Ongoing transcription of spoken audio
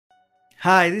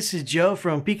Hi, this is Joe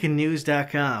from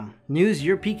Pekingese.com. News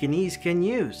your Pekingese can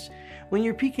use. When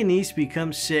your Pekingese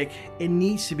becomes sick, it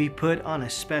needs to be put on a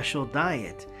special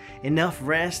diet. Enough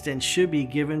rest and should be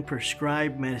given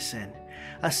prescribed medicine.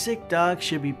 A sick dog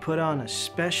should be put on a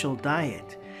special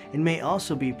diet. It may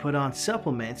also be put on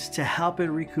supplements to help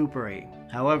it recuperate.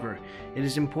 However, it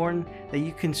is important that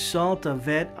you consult a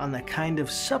vet on the kind of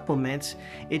supplements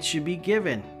it should be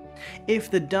given.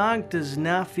 If the dog does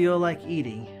not feel like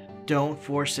eating, don't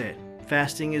force it.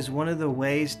 Fasting is one of the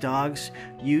ways dogs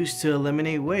use to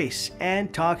eliminate waste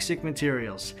and toxic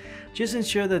materials. Just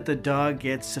ensure that the dog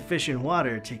gets sufficient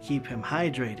water to keep him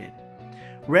hydrated.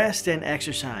 Rest and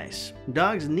exercise.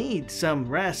 Dogs need some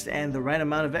rest and the right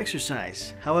amount of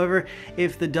exercise. However,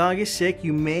 if the dog is sick,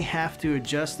 you may have to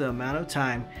adjust the amount of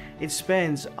time it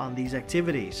spends on these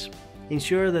activities.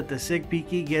 Ensure that the sick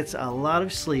Peke gets a lot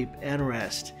of sleep and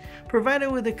rest. Provide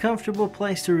it with a comfortable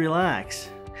place to relax.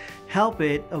 Help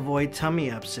it avoid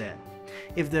tummy upset.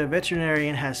 If the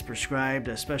veterinarian has prescribed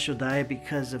a special diet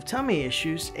because of tummy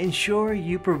issues, ensure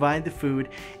you provide the food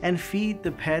and feed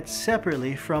the pets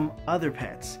separately from other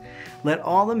pets. Let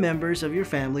all the members of your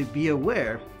family be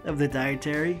aware of the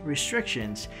dietary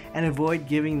restrictions and avoid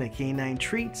giving the canine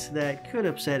treats that could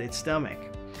upset its stomach.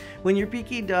 When your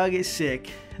Peke dog is sick,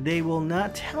 they will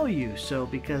not tell you so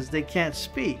because they can't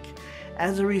speak.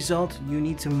 As a result, you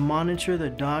need to monitor the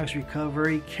dog's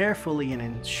recovery carefully and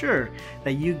ensure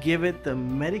that you give it the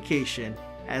medication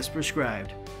as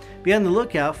prescribed. Be on the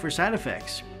lookout for side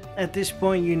effects. At this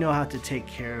point, you know how to take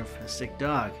care of a sick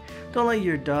dog. Don't let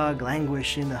your dog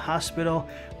languish in the hospital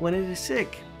when it is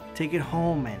sick. Take it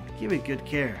home and give it good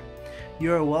care.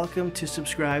 You are welcome to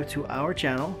subscribe to our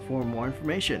channel for more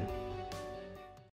information.